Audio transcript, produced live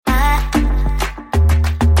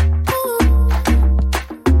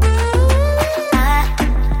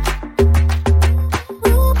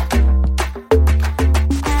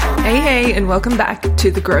welcome back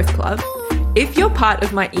to the Growth Club. If you're part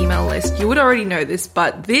of my email list, you would already know this,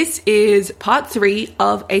 but this is part 3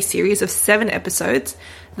 of a series of 7 episodes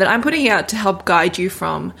that I'm putting out to help guide you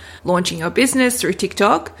from launching your business through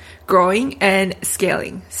TikTok, growing and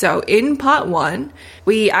scaling. So in part 1,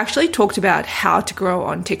 we actually talked about how to grow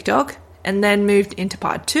on TikTok and then moved into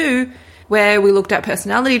part 2, where we looked at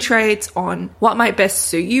personality traits on what might best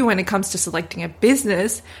suit you when it comes to selecting a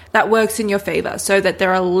business that works in your favor so that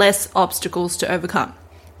there are less obstacles to overcome.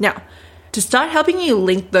 Now, to start helping you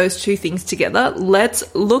link those two things together,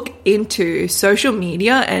 let's look into social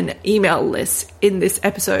media and email lists in this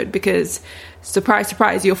episode because, surprise,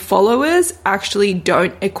 surprise, your followers actually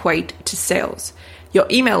don't equate to sales. Your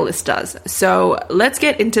email list does. So let's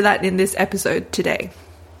get into that in this episode today.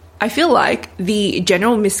 I feel like the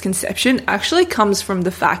general misconception actually comes from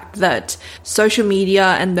the fact that social media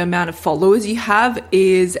and the amount of followers you have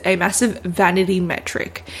is a massive vanity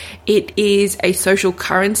metric. It is a social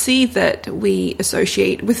currency that we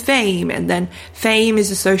associate with fame, and then fame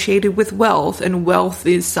is associated with wealth, and wealth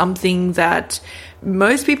is something that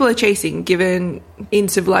most people are chasing, given in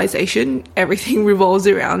civilization, everything revolves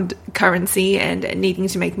around currency and needing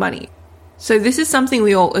to make money. So this is something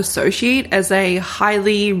we all associate as a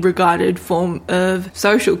highly regarded form of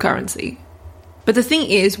social currency. But the thing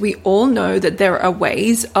is, we all know that there are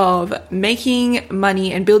ways of making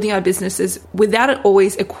money and building our businesses without it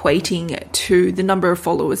always equating to the number of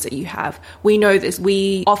followers that you have. We know this.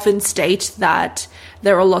 We often state that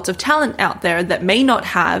there are lots of talent out there that may not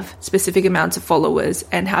have specific amounts of followers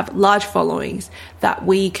and have large followings that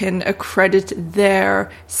we can accredit their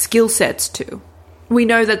skill sets to. We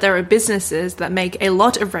know that there are businesses that make a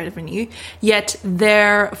lot of revenue, yet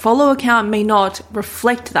their follower count may not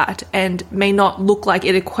reflect that and may not look like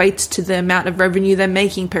it equates to the amount of revenue they're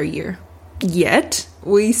making per year. Yet,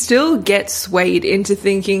 we still get swayed into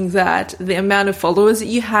thinking that the amount of followers that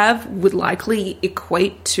you have would likely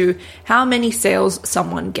equate to how many sales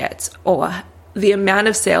someone gets or the amount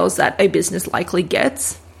of sales that a business likely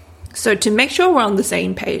gets. So to make sure we're on the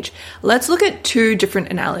same page, let's look at 2 different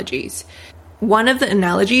analogies. One of the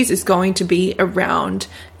analogies is going to be around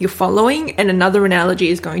your following, and another analogy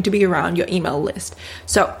is going to be around your email list.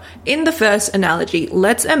 So in the first analogy,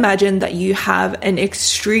 let's imagine that you have an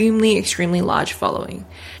extremely, extremely large following.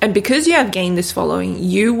 And because you have gained this following,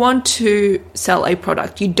 you want to sell a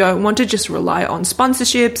product. You don't want to just rely on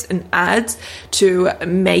sponsorships and ads to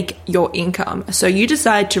make your income. So you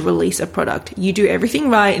decide to release a product. You do everything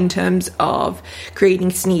right in terms of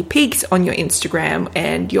creating sneak peeks on your Instagram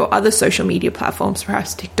and your other social media platforms,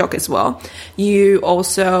 perhaps TikTok as well. You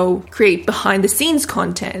also create behind the scenes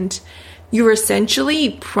content. You're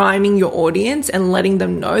essentially priming your audience and letting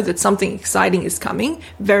them know that something exciting is coming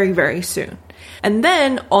very, very soon. And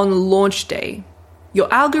then on launch day,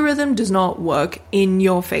 your algorithm does not work in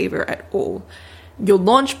your favor at all. Your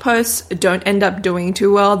launch posts don't end up doing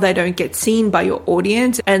too well. They don't get seen by your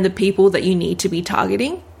audience and the people that you need to be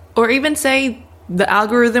targeting. Or even say the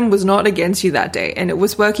algorithm was not against you that day and it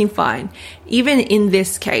was working fine. Even in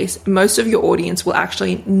this case, most of your audience will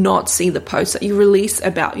actually not see the posts that you release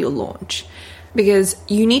about your launch. Because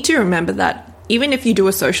you need to remember that even if you do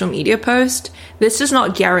a social media post, this does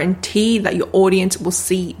not guarantee that your audience will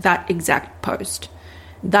see that exact post.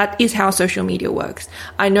 That is how social media works.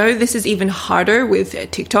 I know this is even harder with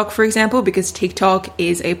TikTok, for example, because TikTok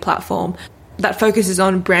is a platform that focuses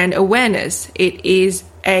on brand awareness. It is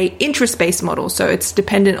a interest-based model, so it's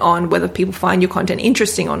dependent on whether people find your content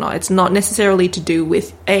interesting or not. It's not necessarily to do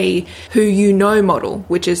with a who you know model,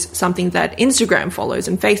 which is something that Instagram follows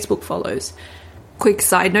and Facebook follows. Quick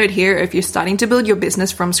side note here, if you're starting to build your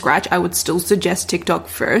business from scratch, I would still suggest TikTok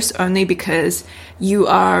first, only because you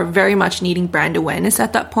are very much needing brand awareness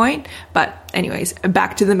at that point. But anyways,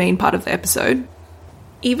 back to the main part of the episode.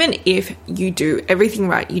 Even if you do everything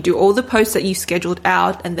right, you do all the posts that you scheduled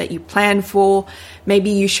out and that you plan for,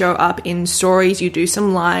 maybe you show up in stories, you do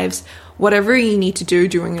some lives, whatever you need to do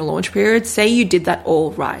during your launch period, say you did that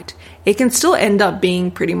all right. It can still end up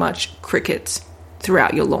being pretty much crickets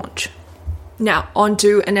throughout your launch. Now, on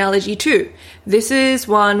to analogy 2. This is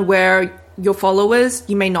one where your followers,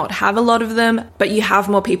 you may not have a lot of them, but you have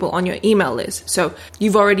more people on your email list. So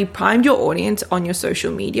you've already primed your audience on your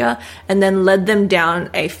social media and then led them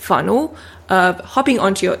down a funnel of hopping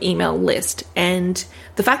onto your email list. And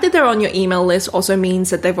the fact that they're on your email list also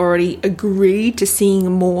means that they've already agreed to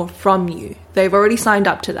seeing more from you. They've already signed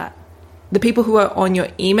up to that. The people who are on your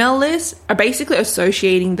email list are basically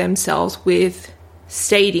associating themselves with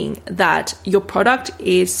stating that your product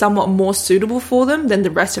is somewhat more suitable for them than the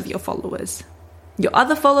rest of your followers. Your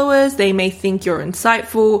other followers, they may think you're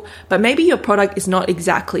insightful, but maybe your product is not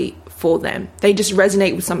exactly for them. They just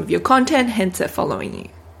resonate with some of your content, hence they're following you.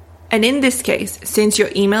 And in this case, since your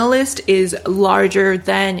email list is larger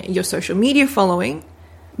than your social media following,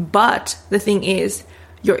 but the thing is,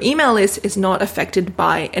 your email list is not affected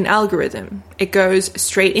by an algorithm. It goes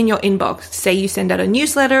straight in your inbox. Say you send out a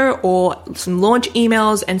newsletter or some launch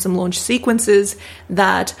emails and some launch sequences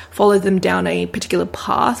that follow them down a particular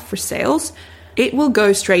path for sales. It will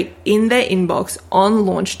go straight in their inbox on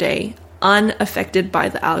launch day, unaffected by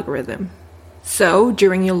the algorithm. So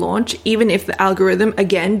during your launch, even if the algorithm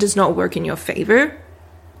again does not work in your favor,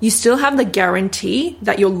 you still have the guarantee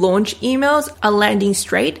that your launch emails are landing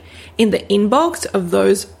straight in the inbox of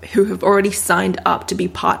those who have already signed up to be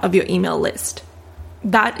part of your email list.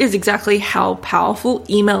 That is exactly how powerful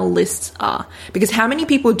email lists are. Because how many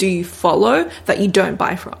people do you follow that you don't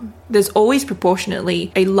buy from? There's always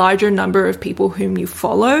proportionately a larger number of people whom you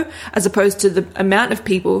follow as opposed to the amount of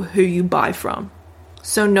people who you buy from.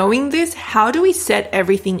 So knowing this, how do we set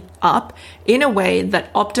everything up in a way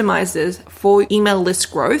that optimizes for email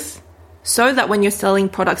list growth so that when you're selling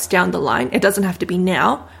products down the line, it doesn't have to be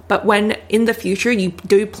now, but when in the future you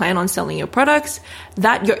do plan on selling your products,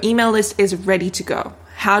 that your email list is ready to go?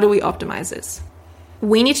 How do we optimize this?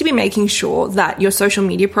 We need to be making sure that your social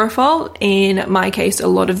media profile, in my case, a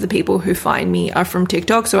lot of the people who find me are from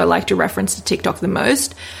TikTok, so I like to reference to TikTok the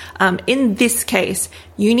most. In this case,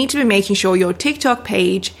 you need to be making sure your TikTok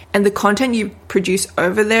page and the content you produce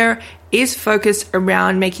over there is focused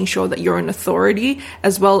around making sure that you're an authority,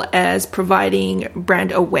 as well as providing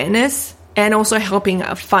brand awareness and also helping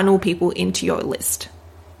funnel people into your list.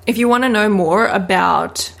 If you want to know more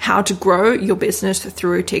about how to grow your business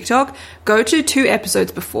through TikTok, go to 2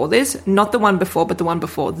 episodes before this, not the one before, but the one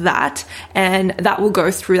before that, and that will go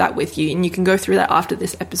through that with you, and you can go through that after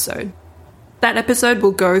this episode. That episode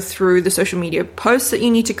will go through the social media posts that you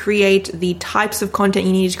need to create, the types of content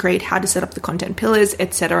you need to create, how to set up the content pillars,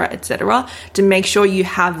 etc., to make sure you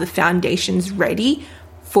have the foundations ready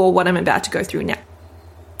for what I'm about to go through now.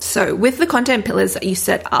 So with the content pillars that you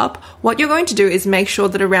set up, what you're going to do is make sure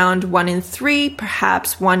that around 1 in 3,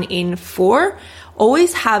 perhaps 1 in 4,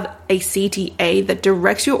 always have a CTA that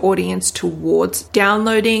directs your audience towards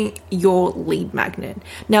downloading your lead magnet.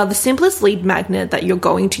 Now, the simplest lead magnet that you're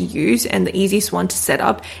going to use and the easiest one to set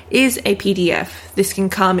up is a PDF. This can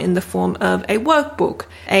come in the form of a workbook,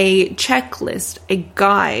 a checklist, a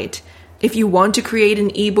guide. If you want to create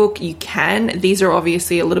an ebook, you can. These are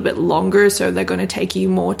obviously a little bit longer, so they're going to take you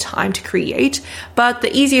more time to create. But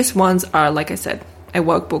the easiest ones are, like I said, a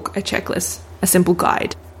workbook, a checklist, a simple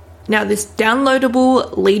guide. Now, this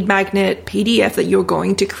downloadable lead magnet PDF that you're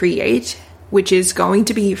going to create, which is going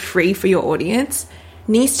to be free for your audience,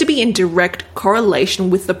 needs to be in direct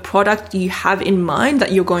correlation with the product you have in mind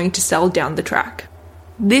that you're going to sell down the track.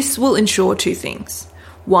 This will ensure 2 things.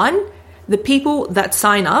 1, the people that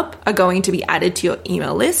sign up are going to be added to your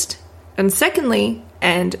email list. And secondly,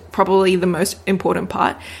 and probably the most important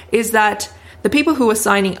part, is that the people who are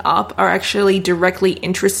signing up are actually directly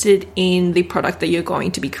interested in the product that you're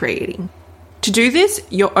going to be creating. To do this,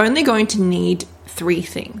 you're only going to need 3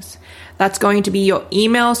 things. That's going to be your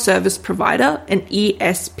email service provider, an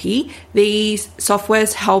ESP. These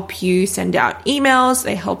softwares help you send out emails.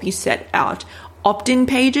 They help you set out opt-in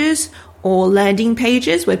pages or landing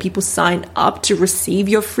pages where people sign up to receive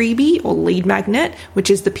your freebie or lead magnet,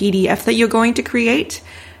 which is the PDF that you're going to create.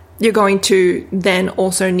 You're going to then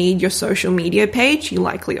also need your social media page. You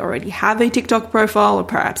likely already have a TikTok profile or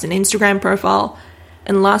perhaps an Instagram profile.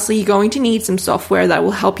 And lastly, you're going to need some software that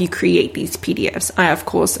will help you create these PDFs. I, of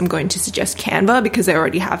course, am going to suggest Canva because they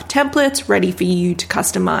already have templates ready for you to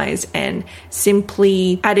customize and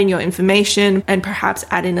simply add in your information and perhaps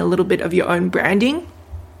add in a little bit of your own branding.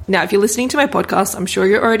 Now, if you're listening to my podcast, I'm sure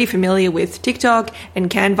you're already familiar with TikTok and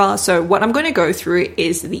Canva. So what I'm going to go through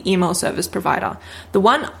is the email service provider. The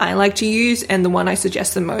one I like to use and the one I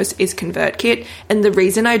suggest the most is ConvertKit. And the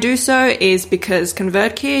reason I do so is because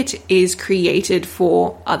ConvertKit is created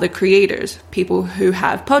for other creators, people who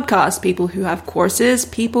have podcasts, people who have courses,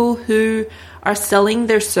 people who are selling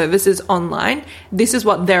their services online. This is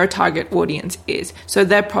what their target audience is. So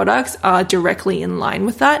their products are directly in line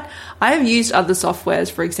with that. I have used other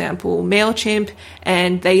softwares, for example, MailChimp,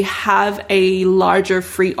 and they have a larger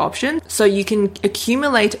free option. So you can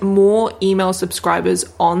accumulate more email subscribers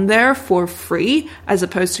on there for free as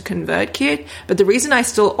opposed to ConvertKit. But the reason I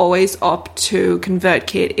still always opt to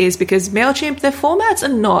ConvertKit is because MailChimp, their formats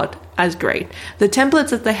are not as great. The templates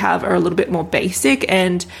that they have are a little bit more basic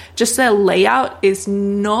and just their layout is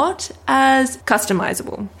not as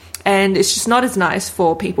customizable. And it's just not as nice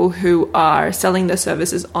for people who are selling their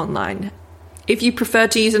services online. If you prefer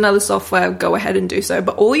to use another software, go ahead and do so.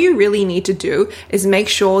 But all you really need to do is make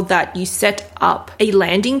sure that you set up a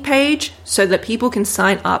landing page so that people can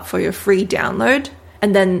sign up for your free download.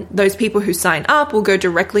 And then those people who sign up will go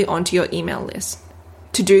directly onto your email list.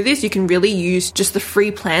 To do this, you can really use just the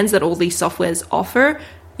free plans that all these softwares offer.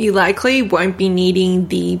 You likely won't be needing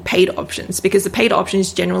the paid options because the paid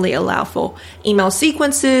options generally allow for email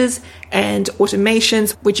sequences and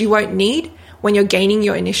automations, which you won't need when you're gaining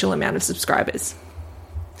your initial amount of subscribers.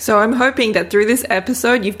 So I'm hoping that through this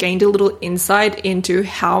episode, you've gained a little insight into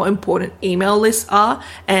how important email lists are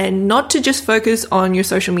and not to just focus on your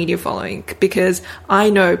social media following, because I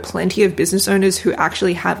know plenty of business owners who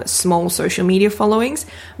actually have small social media followings,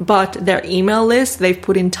 but their email list, they've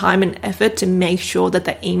put in time and effort to make sure that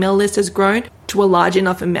their email list has grown to a large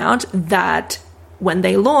enough amount that when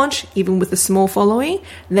they launch, even with a small following,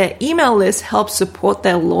 their email list helps support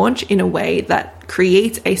their launch in a way that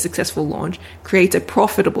creates a successful launch, creates a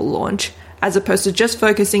profitable launch, as opposed to just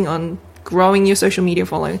focusing on growing your social media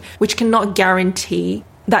following, which cannot guarantee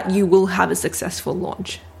that you will have a successful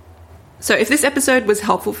launch. So if this episode was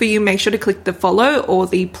helpful for you, make sure to click the follow or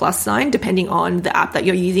the plus sign, depending on the app that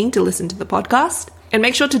you're using to listen to the podcast. And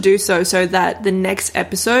make sure to do so that the next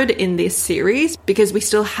episode in this series, because we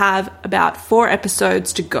still have about 4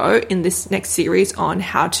 episodes to go in this next series on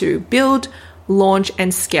how to build, launch,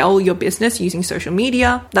 and scale your business using social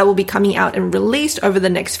media, that will be coming out and released over the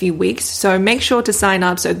next few weeks. So make sure to sign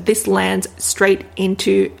up so this lands straight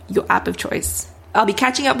into your app of choice. I'll be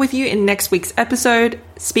catching up with you in next week's episode.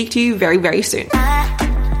 Speak to you very, very soon.